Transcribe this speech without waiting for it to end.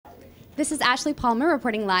This is Ashley Palmer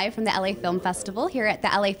reporting live from the LA Film Festival here at the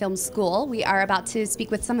LA Film School. We are about to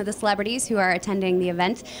speak with some of the celebrities who are attending the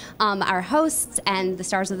event, our hosts and the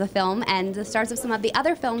stars of the film and the stars of some of the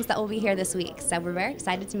other films that will be here this week. So we're very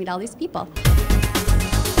excited to meet all these people.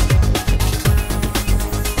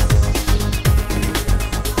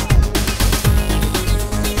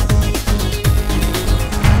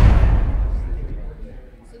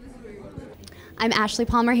 I'm Ashley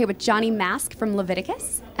Palmer here with Johny Mask from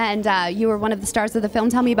Leviticus, and you were one of the stars of the film.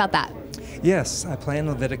 Tell me about that. Yes, I play in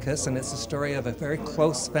Leviticus, and it's a story of a very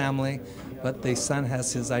close family, but the son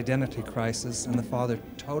has his identity crisis, and the father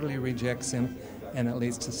totally rejects him, and it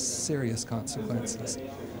leads to serious consequences.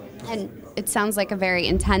 And it sounds like a very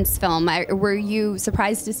intense film. Were you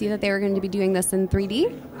surprised to see that they were going to be doing this in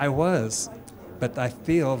 3D? I was. But I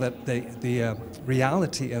feel that the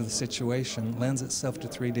reality of the situation lends itself to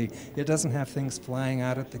 3D. It doesn't have things flying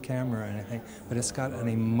out at the camera or anything, but it's got an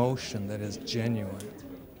emotion that is genuine.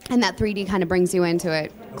 And that 3D kind of brings you into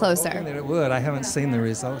it closer. I'm hoping that it would. I haven't seen the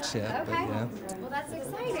results yet, okay. But yeah. Well, that's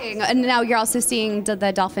exciting. And now you're also seeing the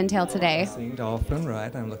Dolphin Tale today. Seeing Dolphin,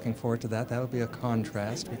 right. I'm looking forward to that. That'll be a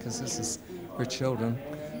contrast because this is for children.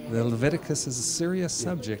 The Leviticus is a serious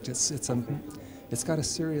subject. It's got a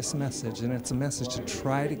serious message, and it's a message to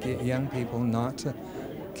try to get young people not to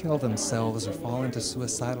kill themselves or fall into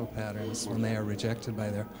suicidal patterns when they are rejected by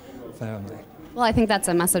their family. Well, I think that's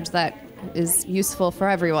a message that is useful for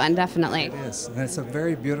everyone, definitely. It is, and it's a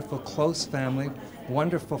very beautiful, close family,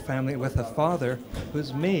 wonderful family with a father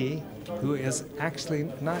who's me, who is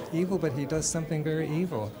actually not evil, but he does something very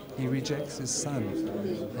evil. He rejects his son,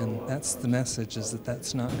 and that's the message, is that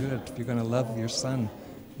that's not good. If you're going to love your son,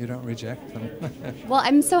 you don't reject them. Well,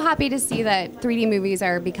 I'm so happy to see that 3D movies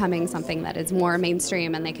are becoming something that is more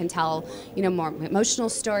mainstream, and they can tell, more emotional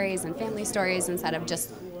stories and family stories instead of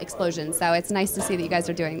just explosions. So it's nice to see that you guys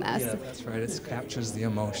are doing this. Yeah, that's right. It captures the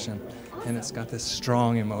emotion, and it's got this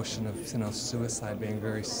strong emotion of suicide being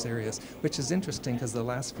very serious, which is interesting because the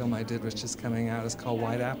last film I did, which is coming out, is called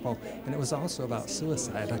White Apple, and it was also about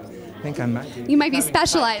suicide. I think I might be. You might be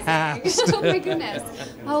specializing. Oh my goodness.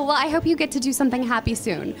 Oh, well, I hope you get to do something happy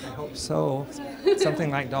soon. I hope so. Something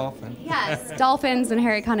like Dolphin. Yes, Dolphins and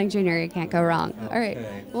Harry Connick Jr. You can't go wrong. Okay. All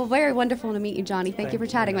right. Well, very wonderful to meet you, Johny. Thank you for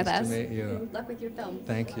chatting with us. Nice to meet you. Good luck with your film.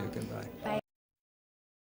 Thank you. Goodbye. Bye.